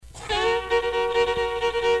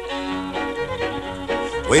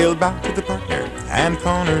We'll bow to the partner and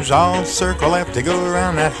corners, all circle left to go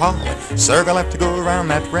around that hall, circle left to go around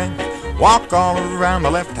that ring, walk all around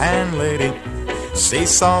the left-hand lady.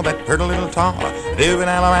 Seesaw that pretty little tall, do an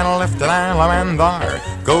allo and left and allo and bar.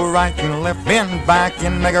 Go right and left, men back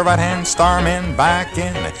in, make a right-hand star, men back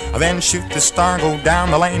in. Then shoot the star, go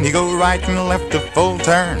down the lane, you go right and left a full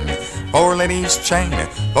turn. 4 ladies chain,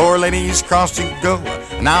 4 ladies cross you go.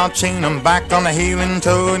 Now chain them back on the heel and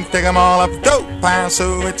toe and pick them all up. Go,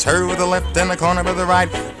 paso, it's her with the left and the corner with the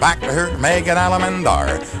right. Back to her, make it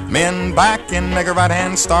alamandar. Men back in, make a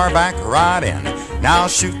right-hand star, back right in. Now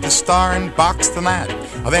shoot the star and box the gnat.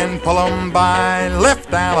 Then pull them by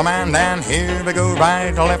left alamand, and here we go,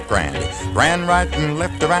 right to left grand. Ran right and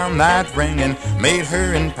left around that ring and made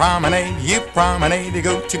her in promenade. You promenade, you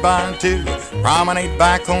go 2 by 2. Promenade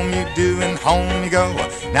back home you do, and home you go.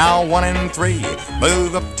 Now 1 and 3,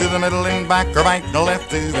 move up to the middle and back, or right to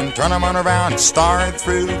left through, and turn them on around. Star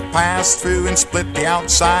through, pass through, and split the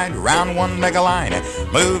outside. Round 1, make a line.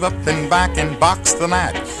 Move up and back and box the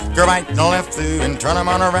gnat. Go right to left through, and turn them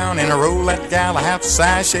on around in a roulette gal, a half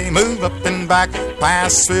sachet. Move up and back,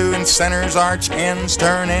 pass through, and center's arch, ends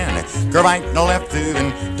turn in. Go right to left through,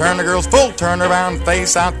 and turn the girls full turn around,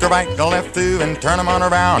 face out. Go right to left through, and turn them on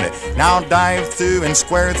around. Now dive through and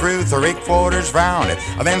square through, 3/4 round.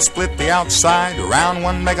 Then split the outside, round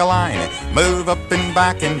 1, make a line. Move up and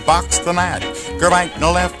back and box the gnat. Go right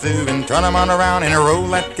to left through, and turn them on around in a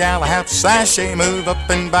roulette gal, a half sachet. Move up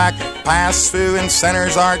and back, pass through, and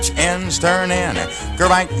center's arch, ends turn in. Go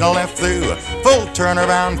right to left through, full turn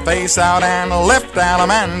around, face out, and left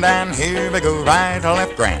alamand. And here we go, right to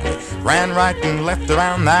left grand. Ran right and left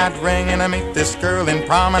around that ring, and I meet this girl in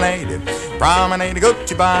promenade. Promenade, go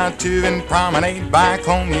 2 by 2, and promenade back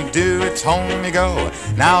home you do, it's home you go.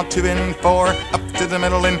 Now 2 and 4, up to the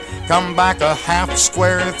middle and come back a half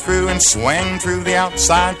square through, and swing through the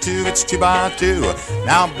outside 2, it's 2 by 2.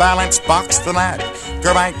 Now balance, box the gnat.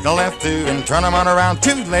 Go right to left through, and turn them on around,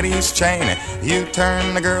 2 ladies chain. You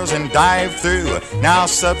turn the girls and dive through. Now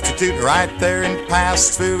substitute right there and pass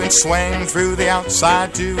through, and swing through the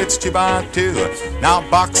outside 2, it's 2 by 2. Now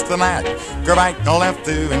box the gnat. Go right to left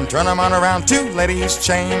through, and turn them on around, 2 ladies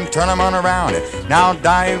chain, turn them on around. Now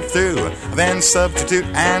dive through, then substitute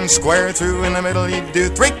and square through. In the middle you do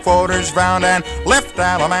 3/4 round, and left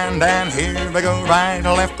alamand. And here we go, right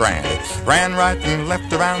to left grand. Ran right and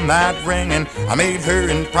left around that ring, and I made her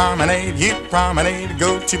in promenade. You promenade,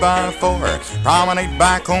 go 2 by 4. Promenade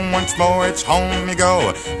back home once more, it's home you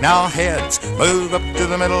go. Now heads, move up to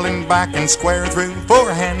the middle and back and square through.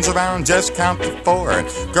 4 hands around, just count to 4.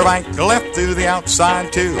 Go right to left through the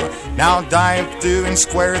outside 2. Now dive through and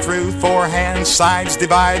square through. 4 hands, sides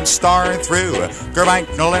divide, star through. Go right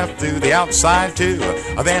to left through the outside 2.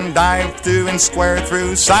 Then dive through and square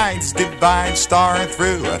through. Sides divide, star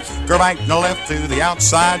through. Go right to left through the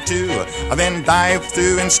outside 2. Then dive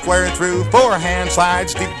through and square through. 4 hands,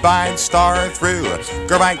 sides divide, star through.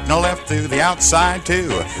 Go right to left through the outside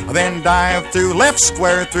 2. Then dive through, left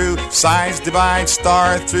square through. Sides divide,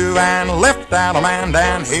 star through, and left alamand.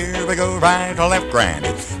 And here we go, right to left grand.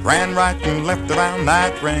 Ran right and left around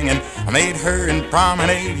that ring, and I made her in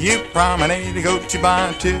promenade. You promenade, you go 2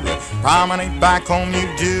 by 2. Promenade back home you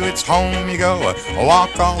do, it's home you go.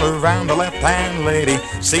 Walk all around the left-hand lady.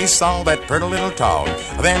 Seesaw that pretty little tall.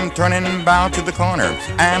 Then turn and bow to the corner,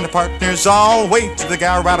 and the partners all wait to the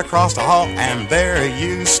gal right across the hall. And there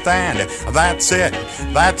you stand. That's it,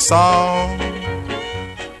 that's all.